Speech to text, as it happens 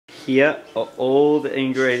Here are all the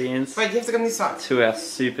ingredients Wait, you have to go on this side. to our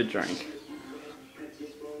super drink.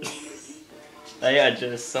 They are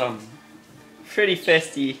just some pretty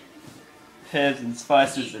festy herbs and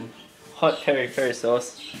spices and hot peri peri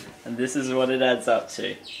sauce, and this is what it adds up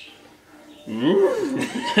to.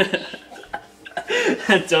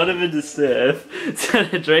 Donovan to serve. It's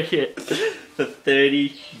gonna drink it for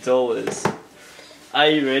 $30. Are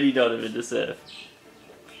you ready, Donovan to serve?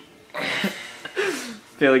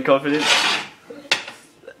 Feeling confident?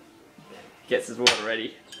 Gets his water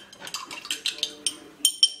ready.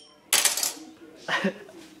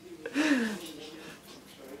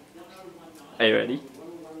 Are you ready?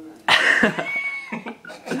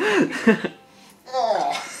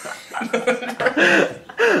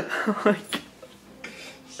 Oh my God.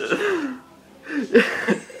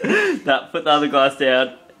 Nah, put the other glass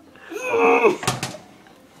down.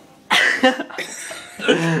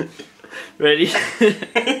 Ready?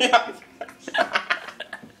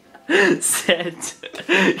 Set.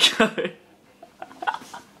 Go.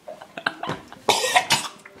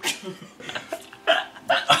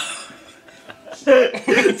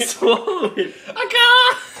 Swallow it. I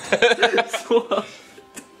can't! Swallow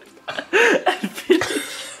it. And finish.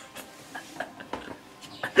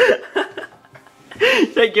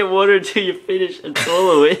 Don't get water until you finish and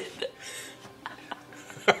swallow it.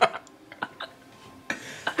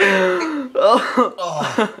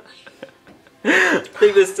 Oh. I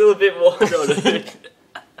think there's still a bit more on it.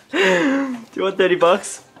 Do you want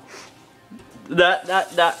 $30?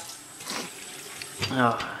 That.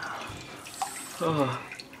 Oh. Oh.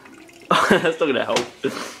 That's not gonna help.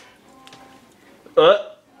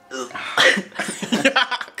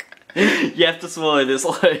 You have to swallow this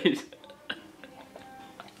load.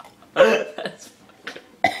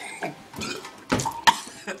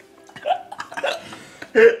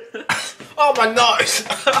 Oh, my nose!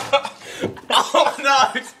 Oh, my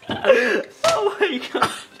nose! Oh my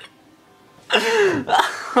God.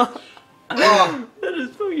 Oh. That is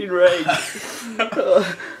fucking rage.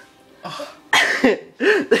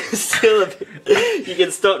 There's still a bit. You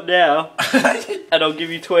can stop now, and I'll give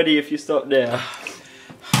you 20 if you stop now.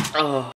 Oh.